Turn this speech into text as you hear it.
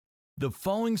The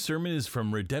following sermon is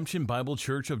from Redemption Bible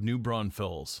Church of New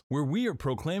Braunfels, where we are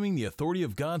proclaiming the authority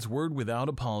of God's Word without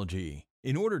apology,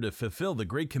 in order to fulfill the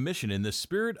Great Commission in the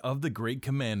spirit of the Great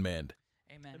Commandment.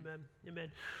 Amen.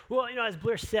 Amen. Well, as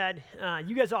Blair said,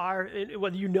 you guys are,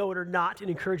 whether you know it or not, an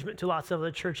encouragement to lots of other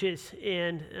churches.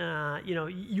 And,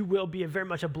 you will be very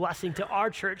much a blessing to our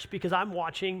church because I'm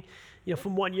watching,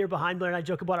 from 1 year behind Blair, and I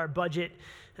joke about our budget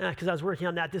because I was working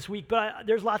on that this week. But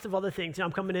there's lots of other things.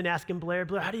 I'm coming in asking Blair,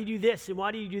 how do you do this? And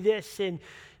why do you do this? And,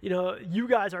 you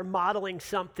guys are modeling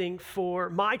something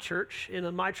for my church. And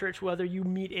in my church, whether you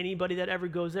meet anybody that ever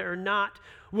goes there or not,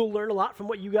 we'll learn a lot from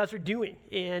what you guys are doing.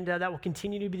 And that will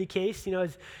continue to be the case,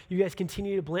 as you guys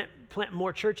continue to plant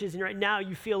more churches. And right now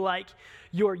you feel like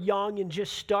you're young and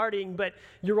just starting, but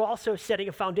you're also setting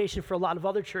a foundation for a lot of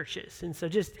other churches. And so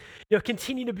just,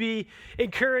 continue to be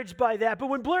encouraged by that. But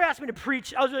when Blair asked me to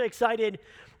preach, I was really excited.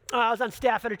 I was on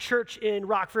staff at a church in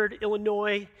Rockford,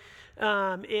 Illinois.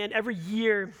 And every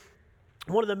year,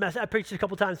 I preached a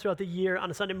couple times throughout the year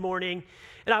on a Sunday morning,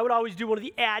 and I would always do one of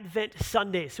the Advent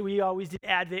Sundays. So we always did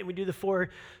Advent. We do the four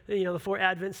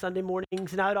Advent Sunday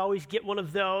mornings, and I would always get one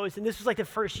of those. And this was like the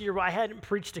first year where I hadn't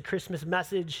preached a Christmas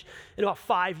message in about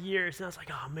 5 years. And I was like,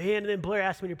 oh man. And then Blair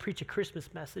asked me to preach a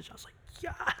Christmas message. I was like,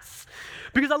 yes,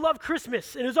 because I love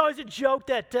Christmas. And it was always a joke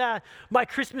that my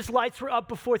Christmas lights were up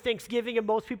before Thanksgiving, and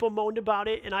most people moaned about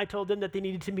it. And I told them that they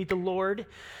needed to meet the Lord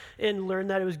and learn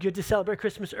that it was good to celebrate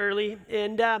Christmas early.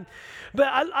 And but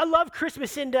I love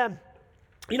Christmas. And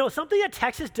something that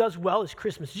Texas does well is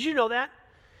Christmas. Did you know that?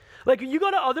 Like when you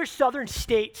go to other southern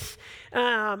states,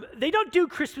 they don't do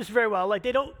Christmas very well. Like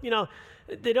they don't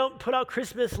put out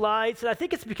Christmas lights. And I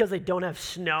think it's because they don't have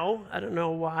snow. I don't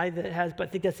know why that has, but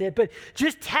I think that's it. But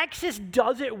just Texas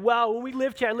does it well. When we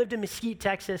lived here, I lived in Mesquite,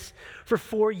 Texas for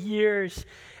 4 years.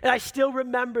 And I still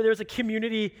remember there was a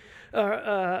community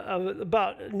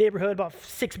about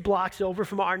 6 blocks over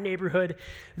from our neighborhood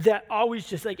that always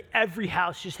just like every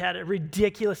house just had a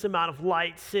ridiculous amount of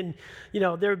lights. And,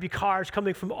 there would be cars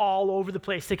coming from all over the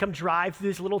place. They come drive through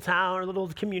this little town or little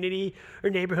community or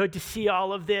neighborhood to see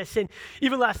all of this. And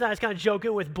even last night I was kind of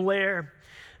joking with Blair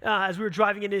as we were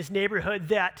driving into his neighborhood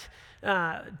that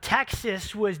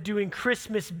Texas was doing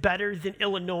Christmas better than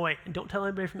Illinois. And don't tell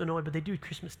anybody from Illinois, but they do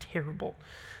Christmas terrible.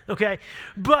 Okay,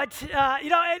 but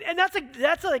and that's like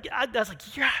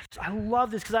yes, I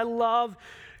love this because I love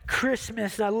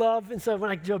Christmas and so when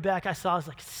I go back, I was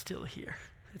like, it's still here.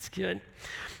 It's good.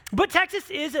 But Texas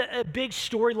is a big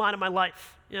storyline of my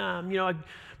life.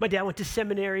 My dad went to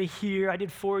seminary here. I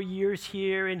did 4 years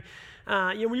here, and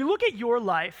when you look at your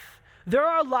life, there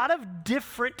are a lot of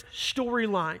different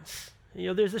storylines.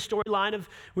 There's the storyline of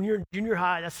when you're in junior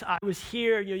high. I was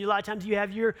here. A lot of times you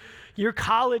have your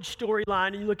college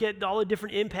storyline, and you look at all the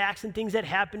different impacts and things that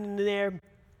happen in there.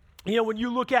 When you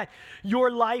look at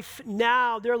your life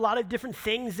now, there are a lot of different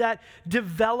things that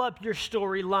develop your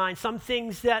storyline. Some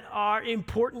things that are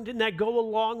important and that go a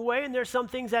long way, and there's some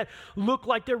things that look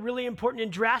like they're really important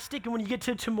and drastic, and when you get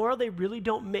to tomorrow, they really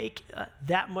don't make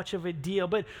that much of a deal.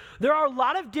 But there are a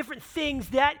lot of different things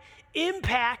that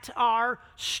impact our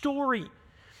story.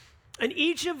 And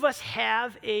each of us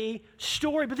have a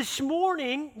story. But this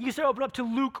morning, you can start open up to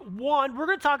Luke 1. We're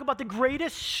going to talk about the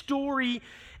greatest story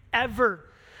ever.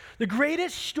 The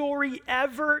greatest story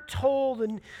ever told.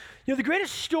 And the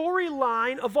greatest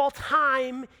storyline of all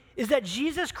time is that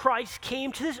Jesus Christ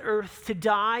came to this earth to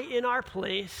die in our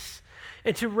place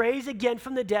and to raise again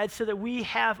from the dead so that we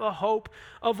have a hope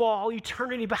of all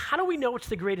eternity. But how do we know it's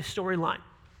the greatest storyline?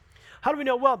 How do we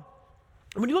know? Well,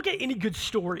 when you look at any good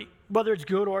story, whether it's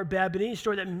good or bad, but any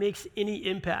story that makes any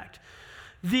impact,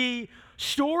 the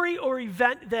story or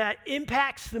event that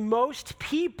impacts the most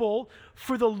people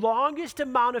for the longest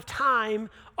amount of time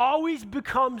always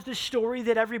becomes the story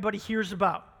that everybody hears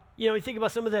about. You think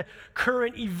about some of the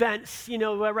current events,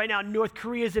 right now North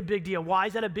Korea is a big deal. Why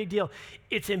is that a big deal?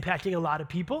 It's impacting a lot of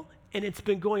people, and it's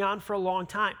been going on for a long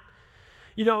time.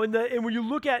 And when you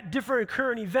look at different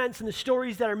current events and the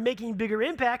stories that are making bigger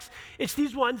impacts, it's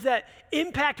these ones that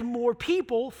impact more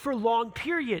people for long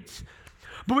periods.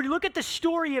 But when you look at the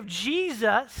story of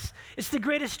Jesus, it's the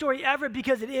greatest story ever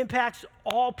because it impacts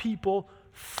all people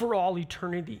for all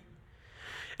eternity.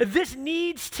 This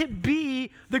needs to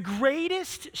be the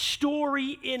greatest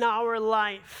story in our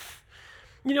life.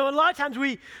 A lot of times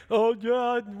we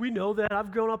know that.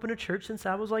 I've grown up in a church since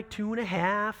I was like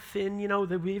 2.5, and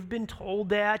that we've been told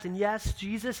that. And yes,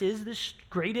 Jesus is the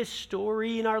greatest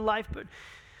story in our life, but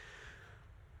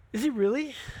is he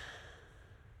really?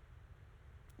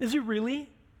 Is he really?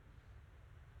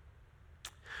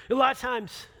 A lot of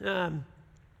times,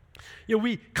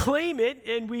 We claim it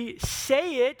and we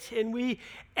say it and we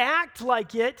act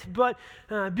like it, but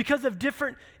because of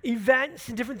different events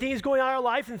and different things going on in our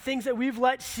life and things that we've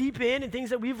let seep in and things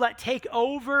that we've let take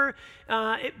over,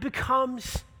 it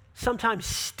becomes sometimes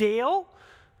stale,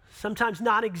 sometimes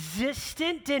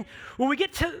non-existent. And when we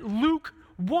get to Luke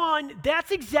 1,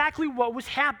 that's exactly what was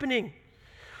happening.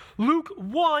 Luke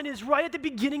 1 is right at the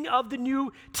beginning of the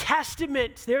New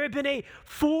Testament. There had been a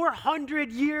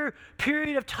 400-year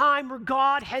period of time where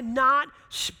God had not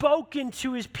spoken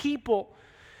to his people.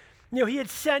 He had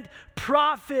sent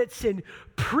prophets and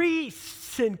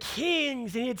priests and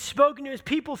kings, and he had spoken to his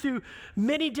people through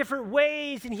many different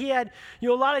ways, and he had, a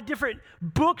lot of different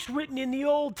books written in the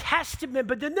Old Testament,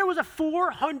 but then there was a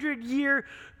 400-year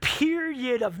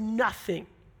period of nothing,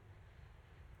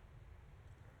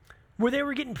 where they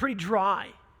were getting pretty dry.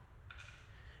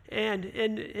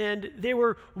 And they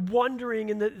were wondering,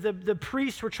 and the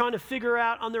priests were trying to figure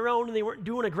out on their own, and they weren't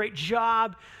doing a great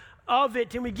job of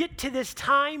it. And we get to this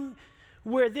time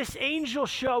where this angel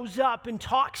shows up and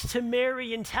talks to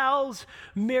Mary and tells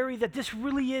Mary that this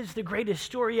really is the greatest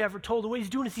story ever told. And what he's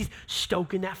doing is he's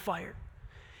stoking that fire.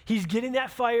 He's getting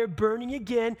that fire burning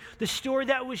again. The story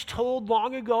that was told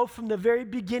long ago from the very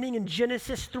beginning in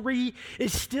Genesis 3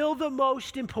 is still the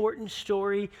most important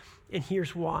story, and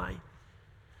here's why.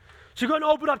 So we're going to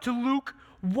open up to Luke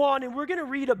 1, and we're going to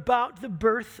read about the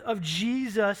birth of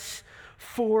Jesus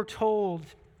foretold.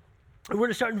 And we're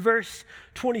going to start in verse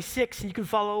 26, and you can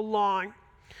follow along.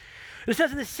 It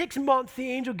says, in the 6th month,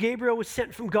 the angel Gabriel was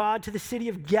sent from God to the city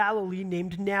of Galilee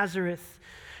named Nazareth,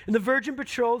 and the virgin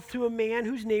betrothed to a man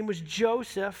whose name was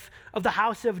Joseph of the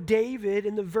house of David,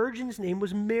 and the virgin's name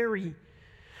was Mary.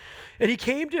 And he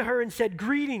came to her and said,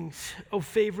 "Greetings, O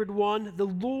favored one, the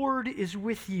Lord is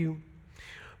with you."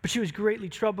 But she was greatly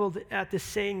troubled at this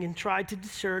saying and tried to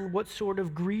discern what sort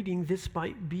of greeting this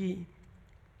might be.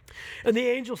 And the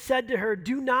angel said to her,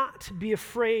 "Do not be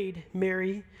afraid,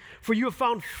 Mary, for you have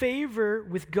found favor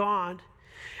with God.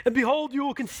 And behold, you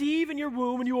will conceive in your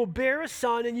womb, and you will bear a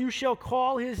son, and you shall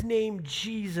call his name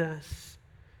Jesus.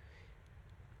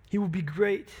 He will be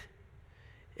great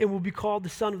and will be called the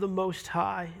Son of the Most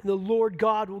High. And the Lord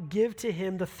God will give to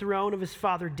him the throne of his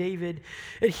father David,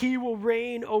 and he will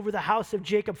reign over the house of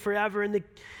Jacob forever,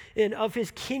 and of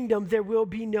his kingdom there will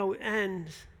be no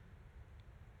end."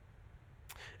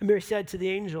 And Mary said to the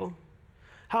angel,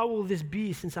 "How will this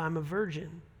be, since I'm a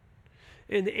virgin?"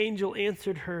 And the angel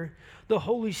answered her, "The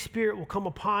Holy Spirit will come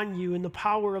upon you, and the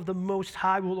power of the Most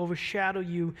High will overshadow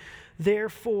you.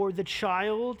 Therefore, the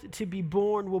child to be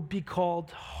born will be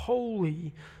called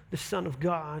Holy, the Son of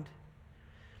God.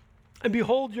 And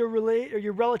behold, your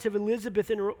relative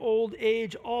Elizabeth in her old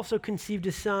age also conceived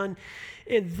a son,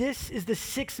 and this is the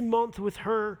 6th month with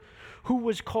her who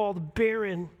was called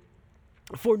barren,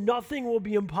 for nothing will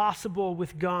be impossible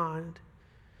with God."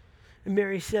 And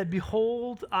Mary said,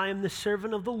 "Behold, I am the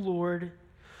servant of the Lord.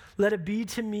 Let it be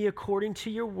to me according to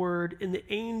your word." And the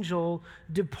angel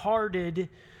departed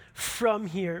from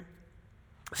here.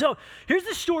 So here's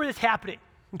the story that's happening,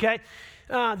 okay?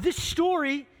 This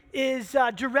story is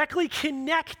directly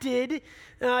connected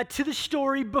to the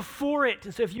story before it.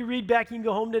 And so if you read back, you can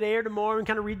go home today or tomorrow and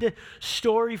kind of read the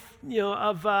story,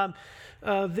 of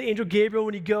the angel Gabriel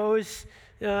when he goes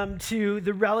to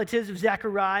the relatives of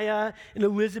Zechariah and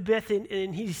Elizabeth,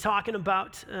 and he's talking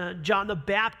about John the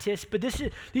Baptist. But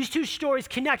these two stories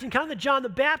connect, and kind of the John the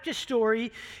Baptist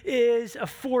story is a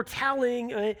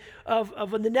foretelling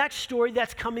of the next story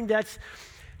that's coming, that's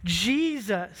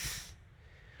Jesus.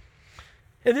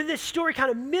 And then this story kind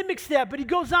of mimics that, but he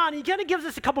goes on, he kind of gives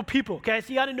us a couple people, okay? So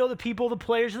you got to know the people, the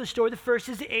players of the story. The first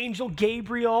is the angel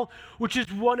Gabriel, which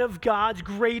is one of God's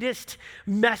greatest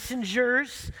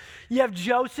messengers. You have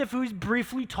Joseph, who's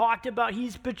briefly talked about.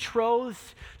 He's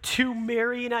betrothed to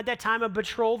Mary, and at that time, a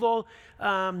betrothal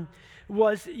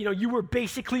was, you were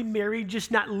basically married, just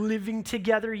not living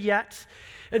together yet.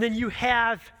 And then you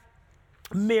have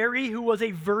Mary, who was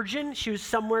a virgin. She was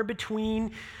somewhere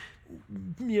between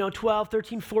 12,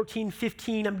 13, 14,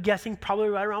 15, I'm guessing probably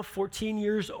right around 14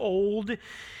 years old.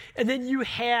 And then you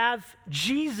have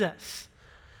Jesus.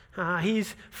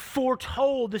 He's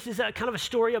foretold. This is kind of a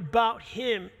story about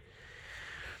him.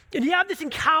 And you have this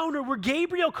encounter where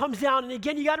Gabriel comes down, and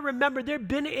again, you got to remember, there had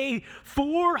been a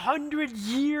 400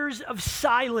 years of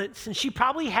silence, and she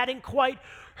probably hadn't quite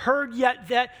heard yet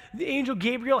that the angel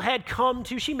Gabriel had come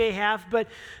to. She may have, but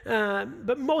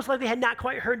most likely had not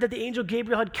quite heard that the angel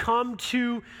Gabriel had come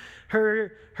to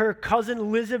her cousin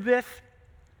Elizabeth.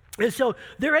 And so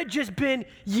there had just been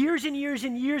years and years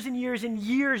and years and years and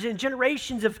years and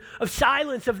generations of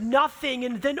silence, of nothing.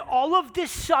 And then all of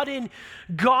this sudden,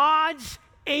 God's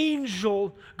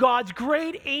angel, God's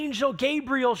great angel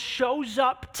Gabriel, shows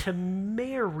up to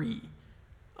Mary,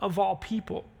 of all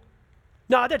people.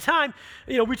 Now, at that time,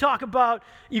 we talk about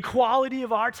equality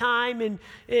of our time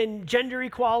and gender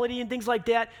equality and things like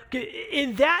that.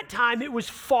 In that time, it was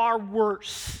far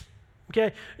worse.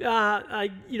 Okay,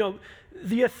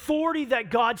 the authority that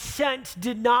God sent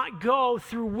did not go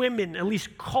through women, at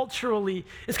least culturally.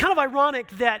 It's kind of ironic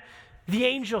that the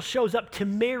angel shows up to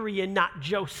Mary and not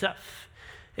Joseph.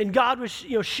 And God was,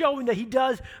 showing that he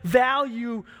does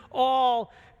value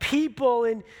all people.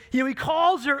 And, he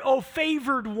calls her, "O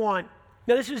favored one."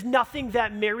 Now, this is nothing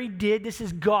that Mary did. This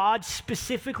is God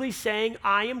specifically saying,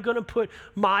 "I am going to put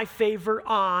my favor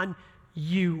on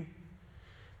you."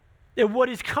 And what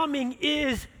is coming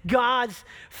is God's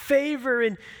favor.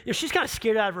 And she's kind of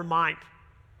scared out of her mind.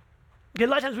 Okay, a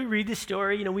lot of times we read this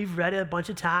story, we've read it a bunch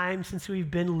of times since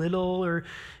we've been little, or,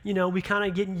 we kind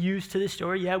of getting used to this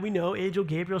story. Yeah, we know Angel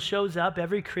Gabriel shows up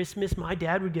every Christmas. My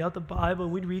dad would get out the Bible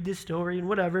and we'd read this story and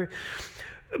whatever.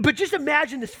 But just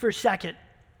imagine this for a second.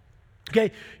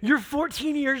 Okay, you're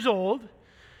 14 years old.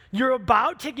 You're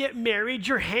about to get married.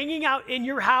 You're hanging out in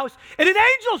your house and an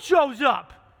angel shows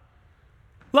up.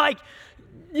 Like,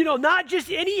 not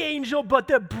just any angel, but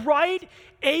the bright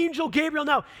angel Gabriel.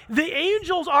 Now, the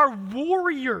angels are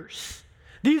warriors.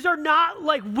 These are not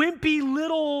like wimpy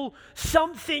little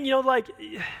something, like,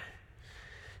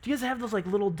 do you guys have those like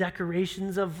little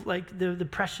decorations of like the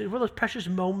precious, what are those precious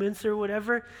moments or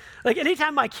whatever? Like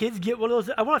anytime my kids get one of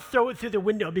those, I want to throw it through the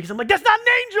window because I'm like, that's not an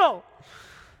angel.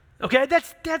 Okay,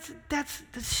 that's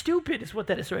stupid is what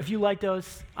that is. So if you like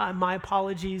those, my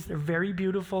apologies. They're very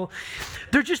beautiful.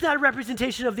 They're just not a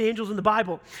representation of the angels in the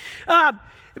Bible. They're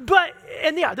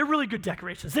really good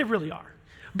decorations. They really are.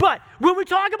 But when we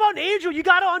talk about an angel, you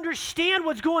got to understand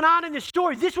what's going on in this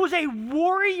story. This was a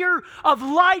warrior of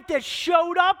light that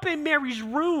showed up in Mary's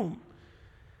room.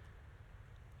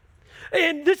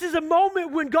 And this is a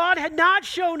moment when God had not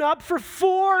shown up for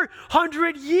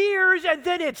 400 years, and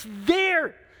then it's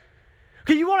there.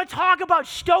 Okay, you want to talk about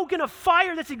stoking a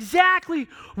fire? That's exactly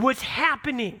what's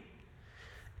happening.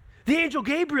 The angel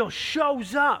Gabriel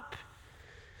shows up.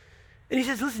 And he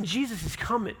says, listen, Jesus is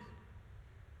coming.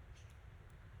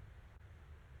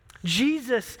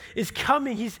 Jesus is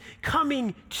coming. He's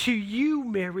coming to you,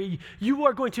 Mary. You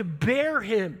are going to bear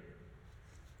him.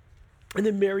 And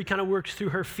then Mary kind of works through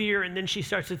her fear, and then she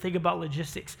starts to think about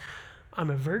logistics.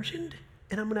 I'm a virgin,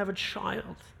 and I'm going to have a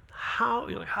child. How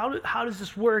does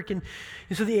this work? And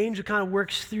so the angel kind of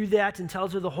works through that and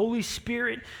tells her the Holy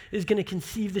Spirit is going to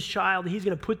conceive this child. He's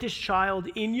going to put this child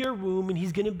in your womb, and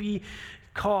he's going to be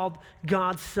called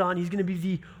God's Son. He's going to be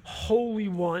the Holy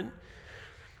One.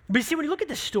 But you see, when you look at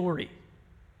this story,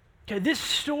 okay, this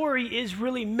story is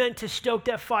really meant to stoke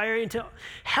that fire and to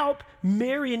help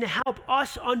Mary and to help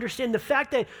us understand the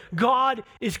fact that God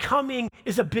is coming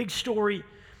is a big story.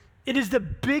 It is the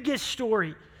biggest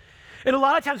story. And a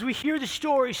lot of times we hear the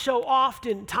story so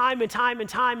often, time and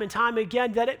time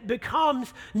again, that it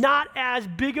becomes not as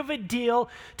big of a deal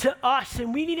to us.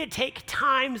 And we need to take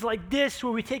times like this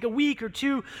where we take a week or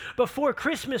two before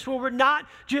Christmas where we're not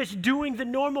just doing the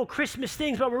normal Christmas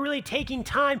things, but we're really taking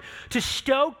time to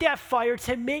stoke that fire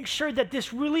to make sure that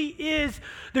this really is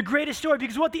the greatest story.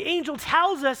 Because what the angel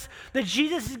tells us that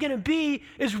Jesus is going to be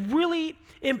is really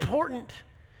important.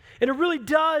 And it really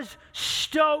does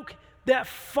stoke that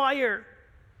fire.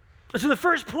 So the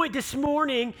first point this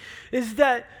morning is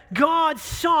that God's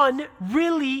Son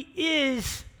really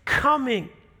is coming.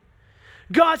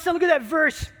 God's Son, look at that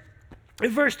verse. In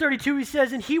verse 32, he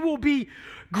says, and he will be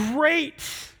great.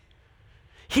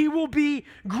 He will be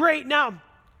great. Now,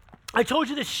 I told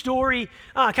you this story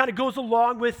kind of goes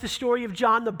along with the story of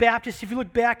John the Baptist. If you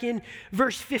look back in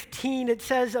verse 15, it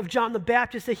says of John the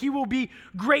Baptist that he will be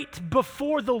great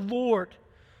before the Lord.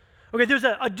 Okay, there's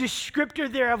a descriptor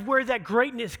there of where that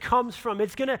greatness comes from.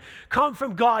 It's going to come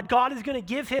from God. God is going to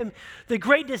give him the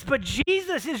greatness, but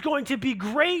Jesus is going to be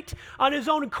great on his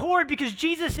own accord because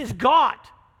Jesus is God.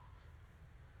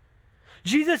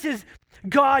 Jesus is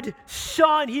God's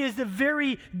Son. He is the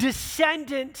very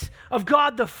descendant of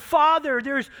God the Father.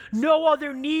 There's no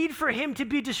other need for him to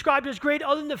be described as great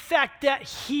other than the fact that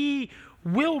he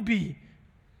will be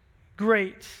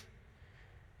great.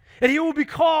 And he will be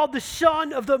called the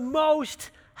Son of the Most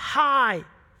High.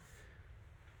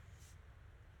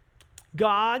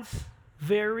 God's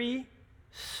very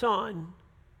Son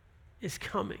is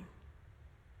coming.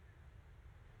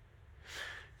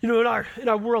 You know, in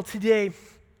our world today,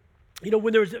 you know,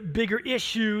 when there's bigger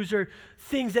issues or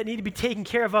things that need to be taken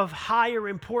care of higher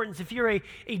importance, if you're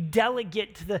a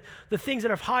delegate to the things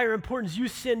that are of higher importance, you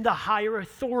send the higher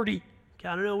authority. Okay,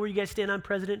 I don't know where you guys stand on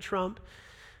President Trump.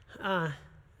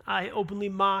 I openly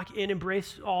mock and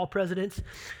embrace all presidents.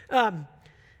 But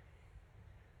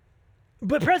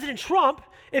President Trump,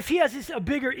 if he has a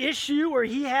bigger issue or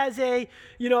he has a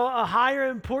higher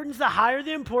importance, the higher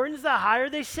the importance, the higher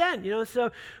they send.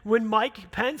 So when Mike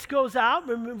Pence goes out,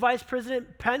 when Vice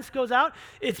President Pence goes out,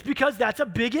 it's because that's a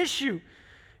big issue.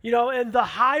 And the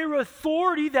higher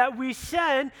authority that we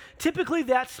send, typically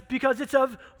that's because it's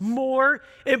of more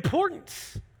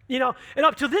importance. And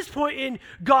up to this point in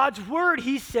God's word,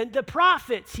 he sent the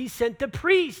prophets, he sent the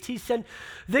priests, he sent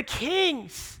the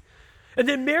kings. And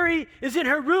then Mary is in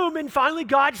her room, and finally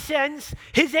God sends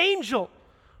his angel,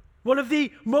 one of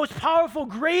the most powerful,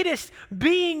 greatest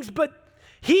beings, but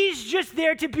he's just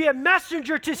there to be a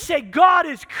messenger to say God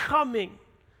is coming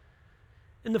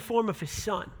in the form of his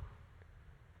son.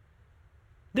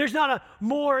 There's not a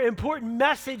more important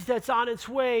message that's on its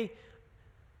way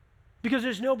because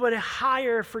there's nobody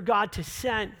higher for God to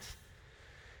send.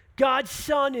 God's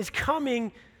son is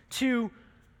coming to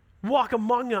walk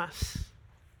among us.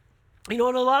 And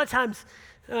a lot of times,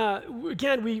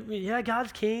 again,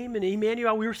 God came and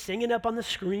Emmanuel, we were singing up on the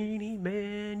screen,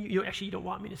 Emmanuel. Actually, you don't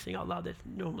want me to sing out loud. That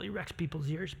normally wrecks people's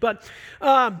ears. But,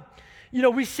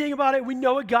 we sing about it. We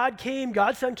know it. God came,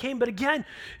 God's son came. But again,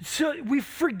 so we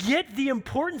forget the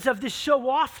importance of this so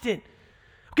often.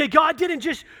 Okay, God didn't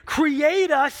just create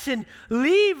us and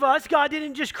leave us. God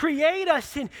didn't just create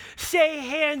us and say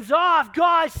hands off.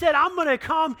 God said, I'm going to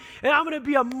come and I'm going to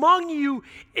be among you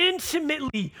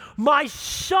intimately. My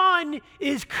son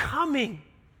is coming.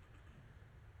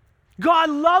 God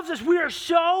loves us. We are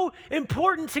so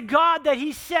important to God that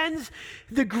he sends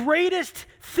the greatest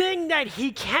thing that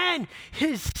he can,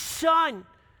 his son,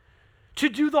 to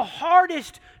do the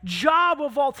hardest job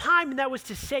of all time, and that was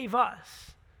to save us.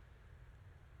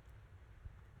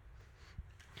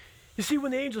 You see,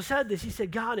 when the angel said this, he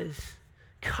said, God is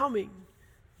coming.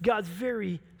 God's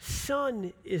very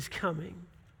son is coming.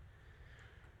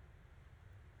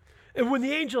 And when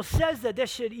the angel says that, that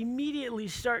should immediately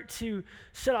start to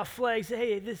set off flags.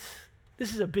 Hey, this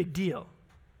is a big deal.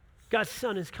 God's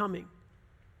son is coming.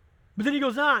 But then he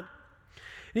goes on.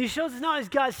 And he shows us not as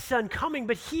God's son coming,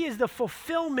 but he is the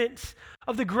fulfillment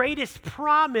of the greatest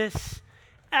promise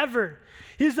ever.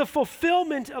 He is the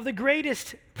fulfillment of the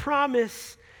greatest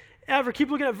promise ever.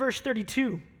 Keep looking at verse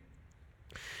 32.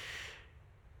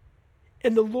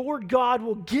 And the Lord God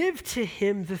will give to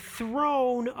him the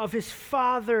throne of his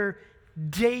father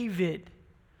David.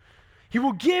 He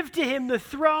will give to him the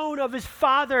throne of his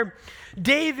father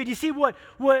David. You see what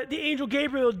the angel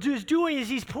Gabriel is doing is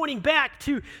he's pointing back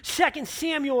to 2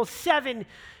 Samuel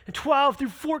 7:12 through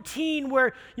 14,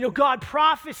 where God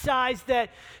prophesies that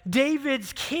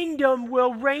David's kingdom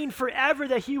will reign forever,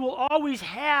 that he will always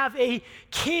have a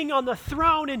king on the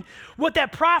throne. And what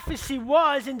that prophecy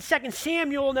was in 2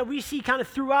 Samuel, and that we see kind of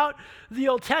throughout the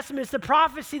Old Testament, is the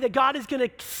prophecy that God is going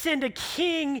to send a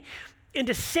king and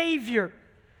a savior.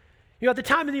 At the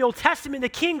time in the Old Testament, the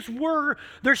kings were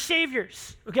their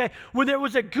saviors. Okay, when there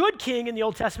was a good king in the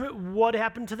Old Testament, what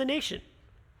happened to the nation?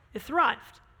 It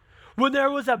thrived. When there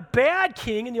was a bad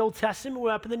king in the Old Testament, what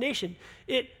happened to the nation?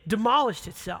 It demolished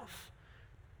itself.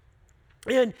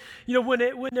 And,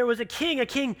 when there was a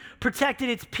king protected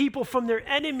its people from their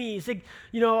enemies.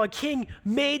 A king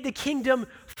made the kingdom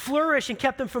flourish and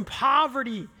kept them from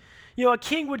poverty. A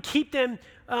king would keep them,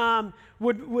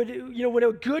 when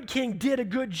a good king did a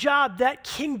good job, that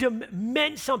kingdom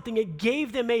meant something. It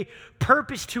gave them a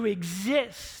purpose to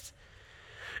exist.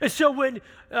 And so when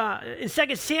in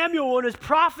 2 Samuel, when it was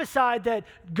prophesied that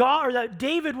that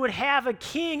David would have a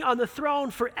king on the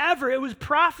throne forever, it was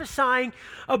prophesying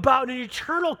about an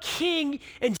eternal king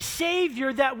and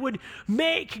savior that would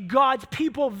make God's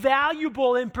people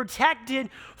valuable and protected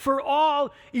for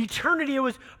all eternity. It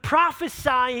was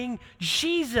prophesying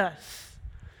Jesus.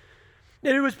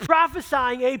 And it was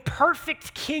prophesying a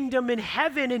perfect kingdom in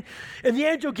heaven. And the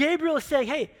angel Gabriel is saying,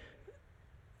 hey,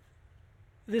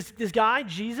 this guy,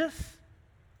 Jesus,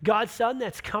 God's son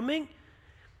that's coming,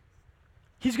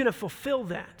 he's going to fulfill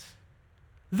that.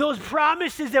 Those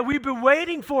promises that we've been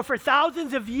waiting for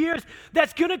thousands of years,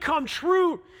 that's going to come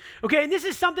true. Okay, and this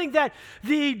is something that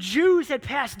the Jews had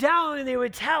passed down, and they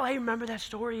would tell, hey, remember that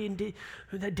story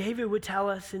that David would tell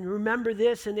us, and remember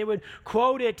this, and they would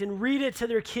quote it and read it to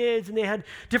their kids, and they had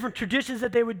different traditions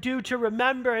that they would do to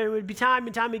remember, and it would be time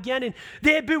and time again, and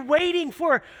they had been waiting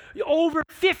for over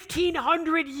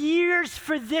 1,500 years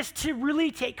for this to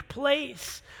really take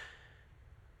place.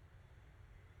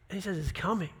 And he says, it's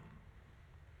coming.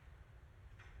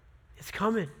 It's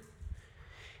coming.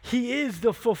 He is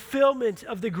the fulfillment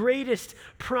of the greatest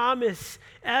promise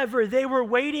ever. They were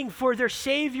waiting for their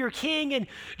Savior King, and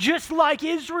just like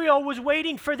Israel was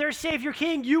waiting for their Savior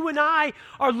King, you and I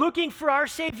are looking for our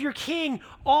Savior King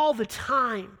all the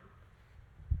time.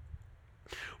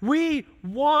 We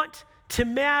want to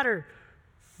matter.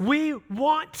 We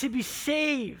want to be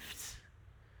saved,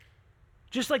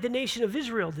 just like the nation of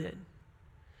Israel did.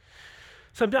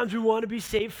 Sometimes we want to be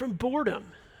saved from boredom.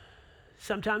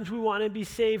 Sometimes we want to be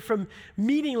saved from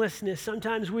meaninglessness.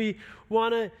 Sometimes we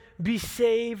want to be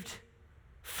saved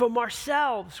from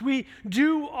ourselves. We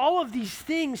do all of these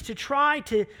things to try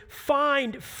to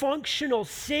find functional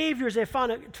saviors. I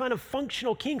find a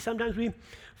functional king. Sometimes we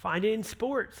find it in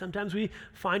sports. Sometimes we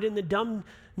find it in the dumb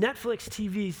Netflix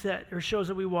TVs or shows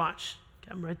that we watch.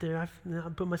 I'm right there. I'll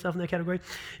put myself in that category.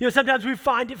 Sometimes we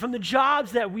find it from the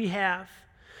jobs that we have.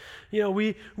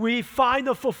 We find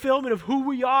the fulfillment of who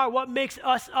we are, what makes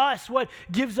us us, what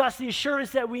gives us the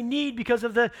assurance that we need because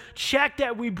of the check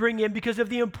that we bring in, because of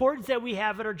the importance that we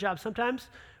have at our job. Sometimes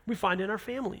we find it in our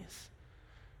families.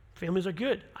 Families are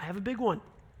good. I have a big one.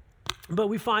 But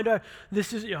we find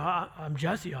I'm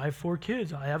Jesse, I have 4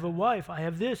 kids, I have a wife, I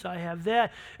have this, I have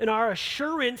that. And our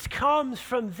assurance comes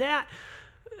from that.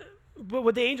 But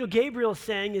what the angel Gabriel is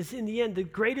saying is, in the end, the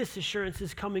greatest assurance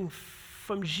is coming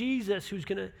from Jesus, who's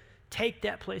going to take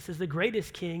that place as the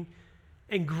greatest king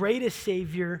and greatest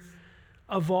savior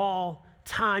of all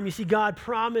time. You see, God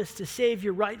promised a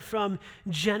savior right from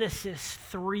Genesis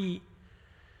 3.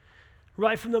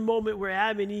 Right from the moment where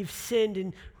Adam and Eve sinned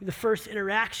and the first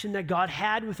interaction that God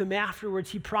had with them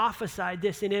afterwards, he prophesied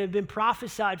this, and it had been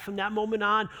prophesied from that moment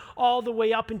on all the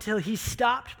way up until he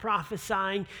stopped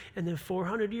prophesying. And then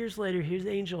 400 years later, here's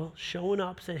the angel showing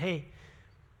up, saying, hey,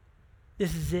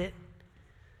 this is it.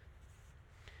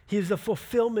 He is the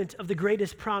fulfillment of the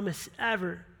greatest promise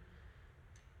ever.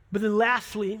 But then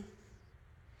lastly,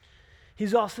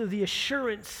 he's also the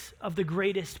assurance of the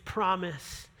greatest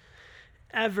promise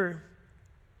ever.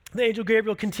 The angel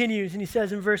Gabriel continues, and he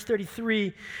says in verse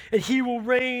 33, and he will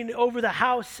reign over the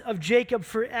house of Jacob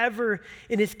forever,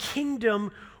 and his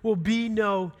kingdom will be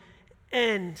no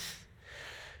end.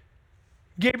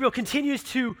 Gabriel continues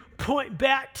to point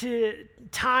back to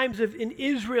times in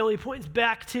Israel. He points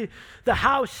back to the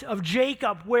house of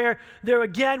Jacob, where there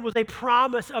again was a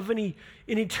promise of an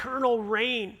eternal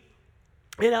reign.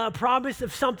 And a promise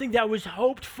of something that was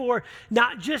hoped for,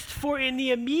 not just for in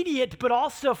the immediate, but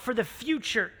also for the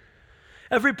future.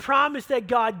 Every promise that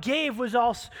God gave was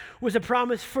a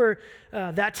promise for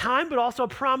that time, but also a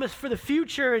promise for the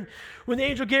future. And when the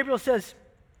angel Gabriel says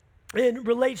and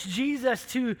relates Jesus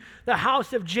to the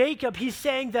house of Jacob, he's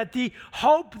saying that the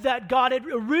hope that God had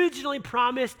originally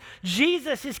promised,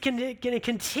 Jesus is going to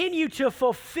continue to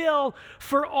fulfill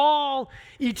for all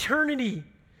eternity.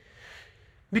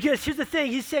 Because here's the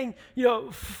thing, he's saying, he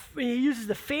uses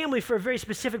the family for a very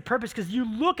specific purpose, because you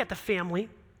look at the family,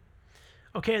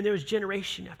 okay, and there was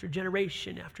generation after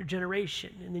generation after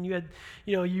generation. And then you had,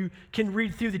 you can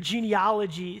read through the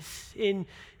genealogies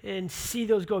and see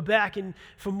those go back. And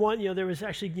from one, there was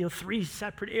actually, 3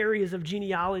 separate areas of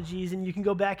genealogies. And you can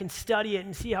go back and study it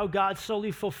and see how God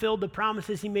slowly fulfilled the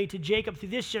promises he made to Jacob through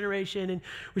this generation. And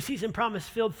we see some promise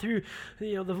filled through,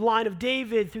 the line of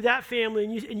David, through that family.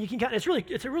 And you can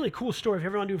it's a really cool story. If you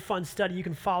ever want to do a fun study, you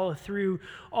can follow through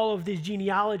all of these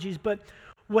genealogies. But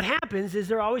what happens is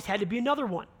there always had to be another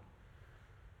one.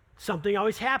 Something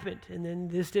always happened, and then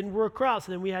this didn't work out,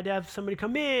 so then we had to have somebody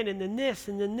come in, and then this,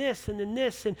 and then this, and then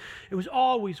this, and it was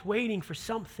always waiting for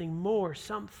something more,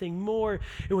 something more.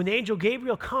 And when the angel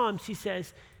Gabriel comes, he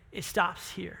says, it stops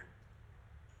here.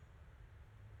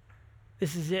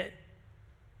 This is it.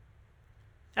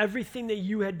 Everything that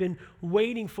you had been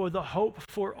waiting for, the hope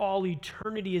for all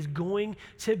eternity, is going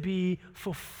to be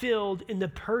fulfilled in the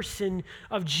person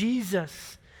of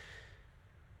Jesus.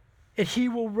 And he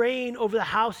will reign over the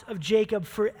house of Jacob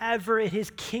forever, and his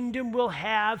kingdom will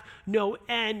have no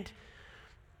end.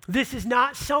 This is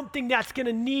not something that's going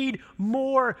to need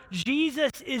more.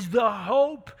 Jesus is the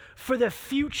hope for the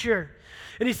future.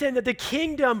 And he's saying that the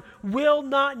kingdom will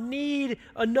not need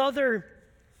another.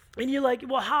 And you're like,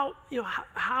 well,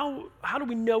 how do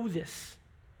we know this?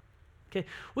 Okay,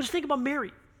 well, just think about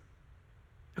Mary.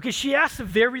 Okay, she asked a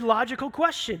very logical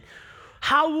question.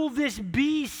 How will this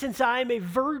be since I am a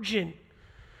virgin?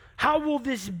 How will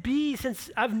this be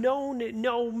since I've known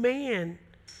no man?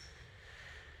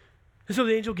 And so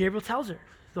the angel Gabriel tells her,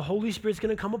 the Holy Spirit's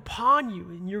going to come upon you,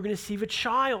 and you're going to receive a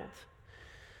child.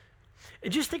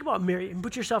 And just think about Mary and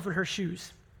put yourself in her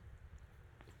shoes.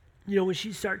 When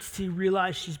she starts to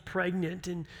realize she's pregnant,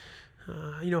 and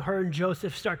her and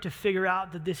Joseph start to figure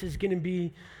out that this is going to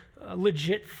be a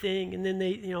legit thing. And then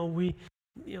the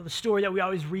story that we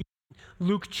always read,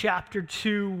 Luke chapter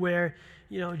 2, where,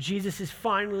 Jesus is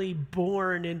finally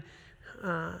born, and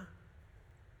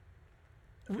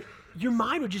your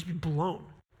mind would just be blown.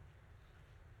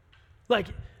 Like,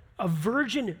 a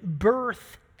virgin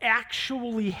birth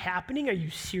actually happening? Are you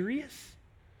serious?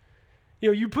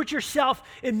 You put yourself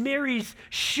in Mary's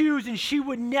shoes and she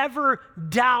would never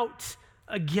doubt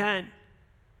again.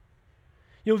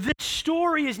 This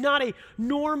story is not a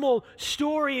normal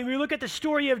story. And when we look at the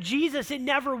story of Jesus, it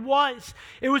never was.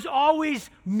 It was always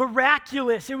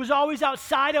miraculous. It was always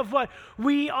outside of what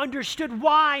we understood.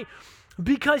 Why?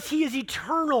 Because he is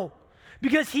eternal.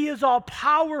 Because he is all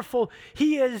powerful.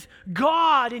 He is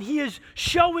God, and he is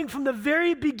showing from the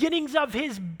very beginnings of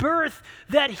his birth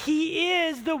that he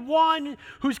is the one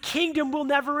whose kingdom will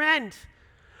never end.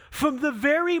 From the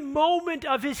very moment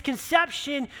of his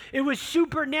conception, it was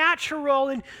supernatural,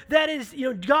 and that is,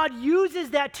 God uses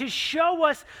that to show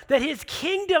us that his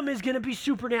kingdom is going to be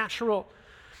supernatural.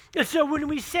 And so when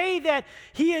we say that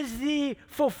he is the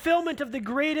fulfillment of the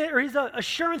greatest, or his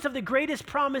assurance of the greatest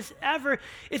promise ever,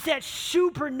 it's that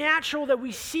supernatural that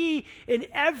we see in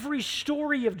every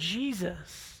story of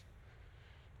Jesus.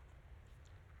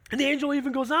 And the angel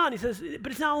even goes on, he says,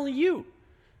 but it's not only you.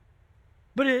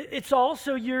 But it's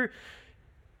also your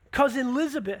cousin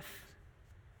Elizabeth.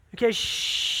 Okay,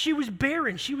 she was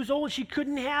barren. She was old. She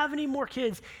couldn't have any more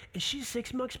kids. And she's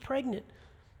 6 months pregnant.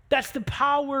 That's the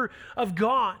power of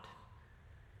God.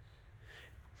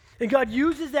 And God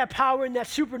uses that power and that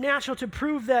supernatural to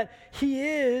prove that he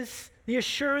is the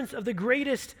assurance of the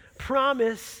greatest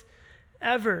promise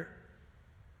ever.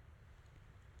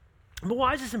 But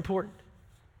why is this important?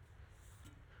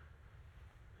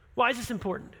 Why is this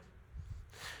important?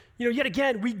 Yet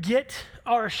again, we get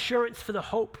our assurance for the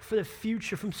hope, for the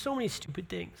future from so many stupid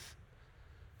things.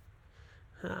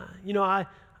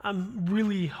 I'm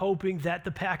really hoping that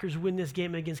the Packers win this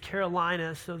game against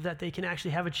Carolina so that they can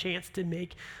actually have a chance to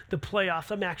make the playoffs.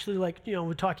 I'm actually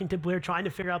we're talking to Blair, trying to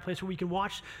figure out a place where we can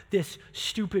watch this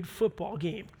stupid football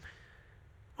game.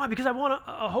 Why? Because I want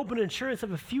a hope and assurance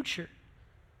of a future.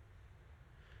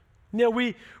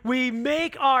 We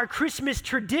make our Christmas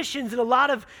traditions in a lot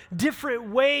of different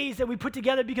ways that we put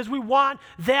together because we want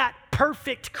that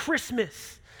perfect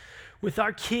Christmas with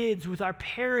our kids, with our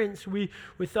parents,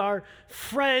 with our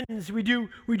friends. We do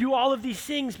all of these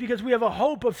things because we have a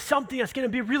hope of something that's going to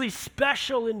be really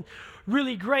special and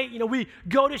really great. We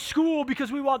go to school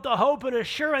because we want the hope and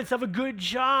assurance of a good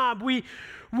job.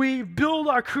 We build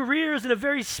our careers in a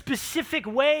very specific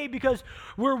way because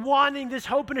we're wanting this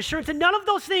hope and assurance. And none of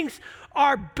those things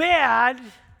are bad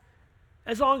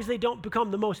as long as they don't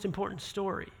become the most important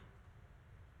story.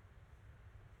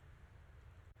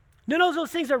 None of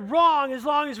those things are wrong as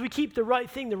long as we keep the right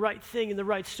thing, and the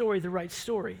right story, the right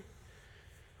story.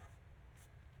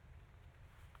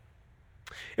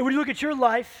 And when you look at your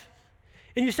life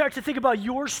and you start to think about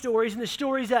your stories and the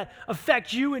stories that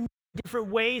affect you in different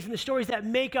ways and the stories that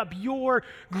make up your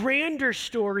grander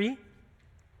story,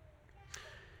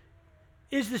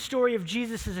 is the story of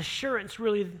Jesus' assurance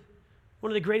really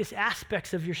one of the greatest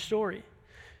aspects of your story?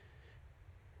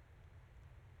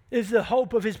 Is the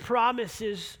hope of his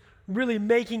promises really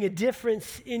making a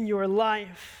difference in your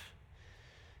life?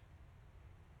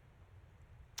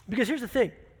 Because here's the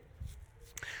thing.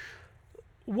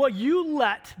 What you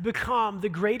let become the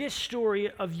greatest story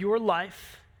of your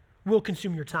life will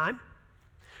consume your time,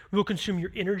 will consume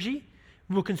your energy,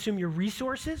 will consume your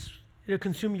resources, it'll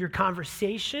consume your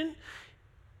conversation.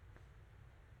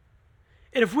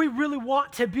 And if we really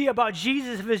want to be about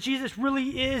Jesus, if Jesus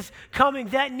really is coming,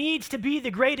 that needs to be the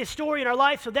greatest story in our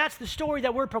life. So that's the story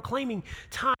that we're proclaiming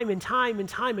time and time and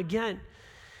time again.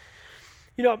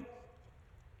 I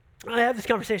have this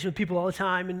conversation with people all the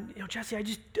time, and Jesse,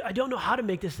 I don't know how to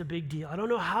make this a big deal. I don't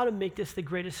know how to make this the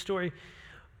greatest story,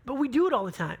 but we do it all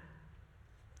the time.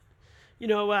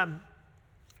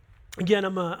 Again, I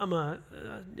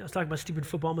was talking about stupid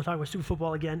football. I'm going to talk about stupid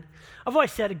football again. I've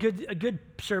always said a good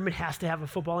sermon has to have a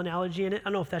football analogy in it. I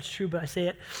don't know if that's true, but I say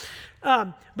it.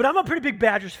 But I'm a pretty big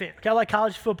Badgers fan. Okay, I like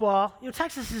college football.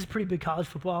 Texas is a pretty big college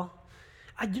football.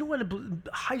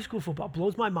 High school football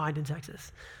blows my mind in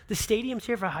Texas. The stadiums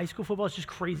here for high school football is just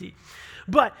crazy.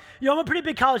 But, I'm a pretty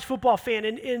big college football fan,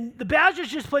 and the Badgers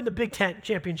just played in the Big Ten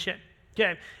championship.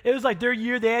 Okay, it was like their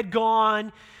year. They had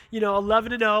gone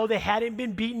 11-0. They hadn't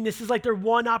been beaten. This is like their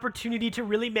one opportunity to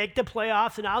really make the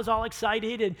playoffs, and I was all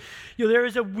excited. And there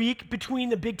was a week between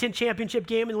the Big Ten championship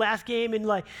game and last game, and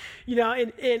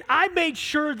and I made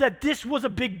sure that this was a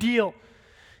big deal.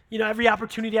 Every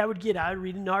opportunity I would get, I would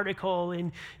read an article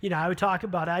and, I would talk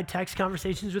about it. I'd text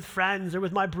conversations with friends or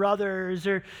with my brothers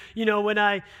or,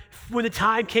 when the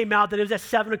time came out that it was at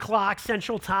 7 o'clock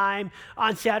Central Time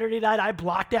on Saturday night, I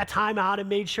blocked that time out and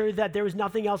made sure that there was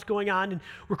nothing else going on. And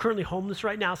we're currently homeless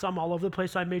right now, so I'm all over the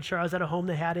place. So I made sure I was at a home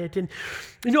that had it. And,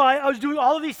 I was doing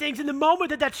all of these things. And the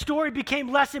moment that story became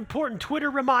less important, Twitter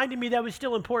reminded me that it was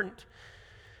still important.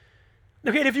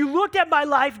 Okay, and if you looked at my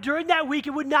life during that week, it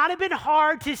would not have been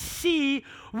hard to see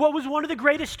what was one of the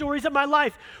greatest stories of my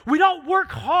life. We don't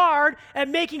work hard at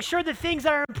making sure the things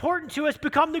that are important to us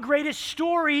become the greatest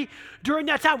story during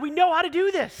that time. We know how to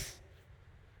do this.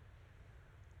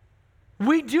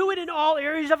 We do it in all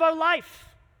areas of our life.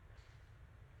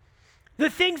 The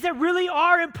things that really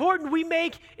are important, we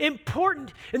make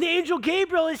important. And the angel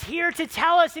Gabriel is here to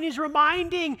tell us, and he's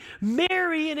reminding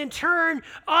Mary and in turn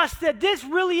us that this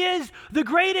really is the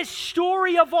greatest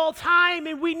story of all time,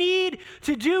 and we need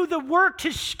to do the work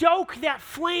to stoke that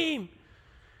flame.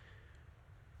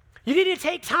 You need to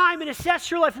take time and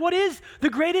assess your life. What is the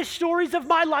greatest stories of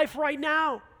my life right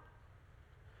now?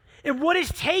 And what is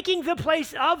taking the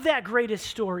place of that greatest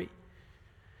story?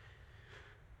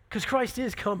 Because Christ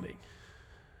is coming.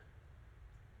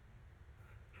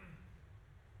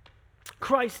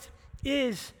 Christ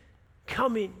is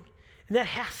coming, and that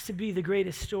has to be the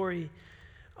greatest story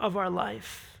of our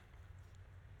life.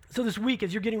 So this week,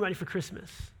 as you're getting ready for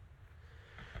Christmas,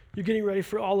 you're getting ready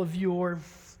for all of your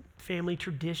family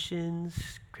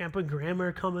traditions, Grandpa and Grandma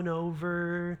are coming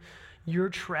over, you're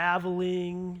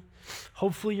traveling,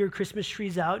 hopefully your Christmas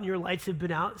tree's out and your lights have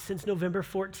been out since November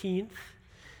 14th.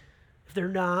 If they're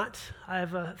not, I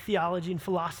have a theology and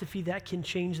philosophy that can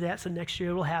change that, so next year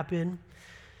it will happen.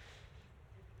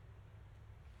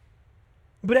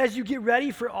 But as you get ready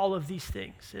for all of these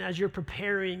things, and as you're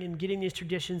preparing and getting these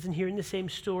traditions and hearing the same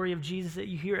story of Jesus that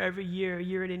you hear every year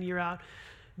in and year out,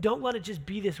 don't let it just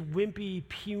be this wimpy,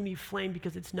 puny flame,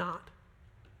 because it's not.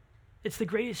 It's the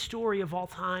greatest story of all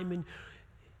time. And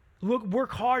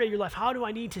work hard at your life. How do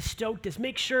I need to stoke this?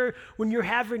 Make sure when you're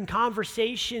having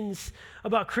conversations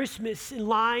about Christmas in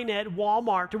line at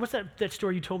Walmart, or what's that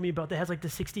store you told me about that has like the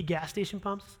 60 gas station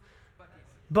pumps?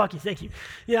 Buc-ee's, thank you.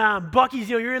 Yeah, Buc-ee's,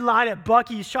 you're in line at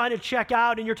Buc-ee's trying to check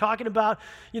out and you're talking about,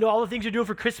 all the things you're doing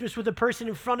for Christmas with the person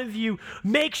in front of you.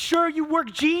 Make sure you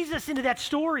work Jesus into that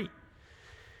story.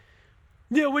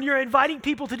 When you're inviting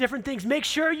people to different things, make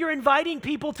sure you're inviting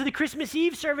people to the Christmas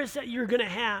Eve service that you're going to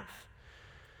have.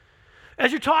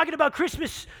 As you're talking about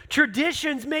Christmas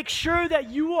traditions, make sure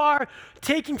that you are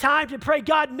taking time to pray,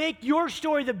 God, make your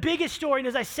story the biggest story. And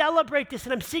as I celebrate this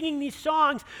and I'm singing these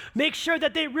songs, make sure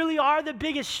that they really are the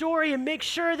biggest story, and make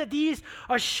sure that these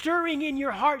are stirring in your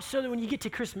heart so that when you get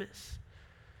to Christmas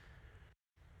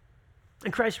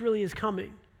and Christ really is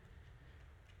coming,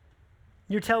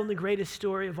 you're telling the greatest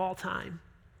story of all time.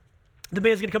 The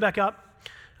band's going to come back up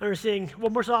and we're singing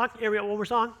one more song. Here we go, one more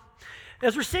song.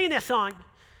 As we're singing that song,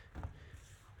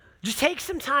 just take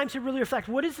some time to really reflect,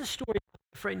 what is the story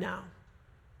of life right now?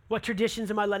 What traditions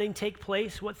am I letting take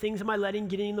place? What things am I letting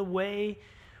get in the way?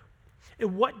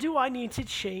 And what do I need to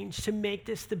change to make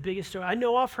this the biggest story? I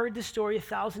know I've heard this story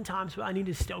 1,000 times, but I need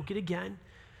to stoke it again,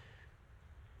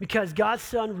 because God's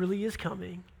Son really is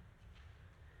coming.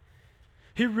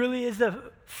 He really is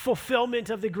the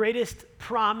fulfillment of the greatest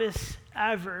promise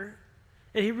ever.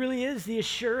 And he really is the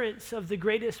assurance of the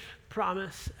greatest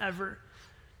promise ever.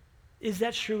 Is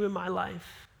that true in my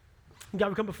life? And God,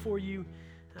 we come before you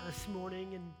this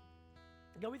morning, and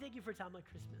God, we thank you for a time like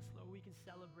Christmas, Lord. We can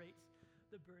celebrate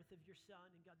the birth of your Son,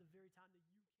 and God, the very time that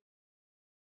you